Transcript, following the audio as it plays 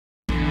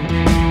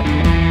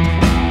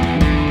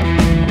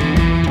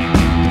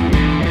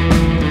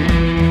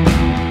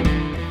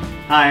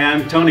Hi,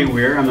 I'm Tony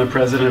Weir. I'm the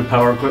president of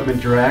Power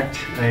Equipment Direct,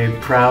 a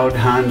proud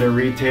Honda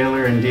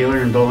retailer and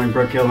dealer in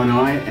Bolingbrook,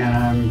 Illinois, and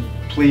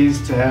I'm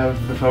pleased to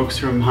have the folks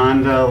from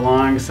Honda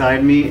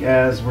alongside me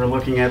as we're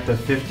looking at the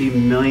 50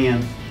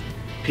 millionth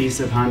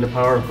piece of Honda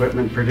Power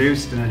Equipment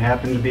produced, and it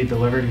happened to be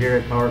delivered here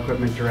at Power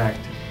Equipment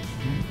Direct.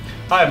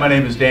 Hi, my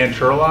name is Dan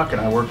Sherlock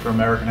and I work for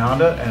American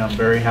Honda, and I'm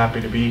very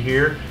happy to be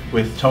here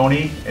with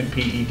Tony and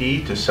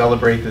PED to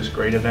celebrate this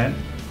great event.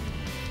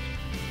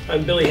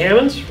 I'm Billy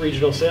Hammonds,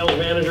 Regional Sales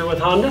Manager with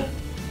Honda.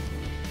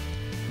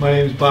 My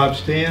name is Bob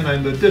Stan.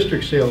 I'm the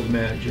District Sales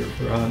Manager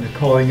for Honda,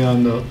 calling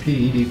on the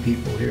PED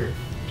people here.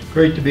 It's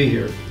great to be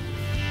here.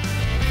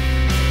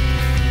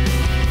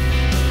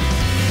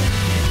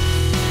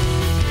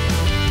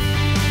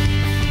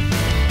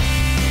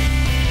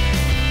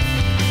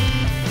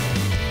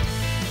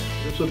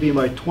 This will be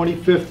my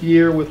 25th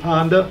year with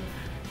Honda,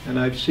 and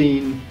I've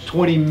seen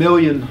 20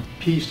 million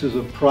pieces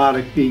of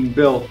product being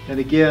built. And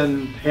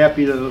again,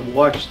 happy to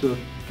watch the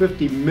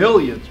 50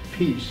 millionth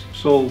piece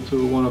sold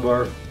to one of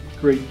our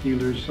great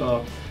dealers,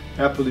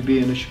 happily be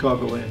in the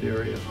Chicagoland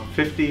area.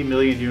 50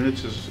 million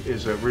units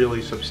is a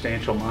really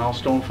substantial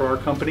milestone for our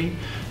company.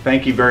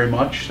 Thank you very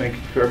much. Thank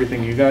you for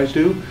everything you guys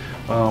do.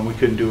 We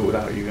couldn't do it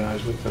without you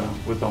guys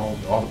with all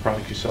the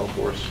product you sell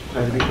for us.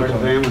 Glad to be part of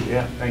the family.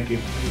 Yeah, thank you.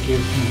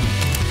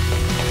 Thank you.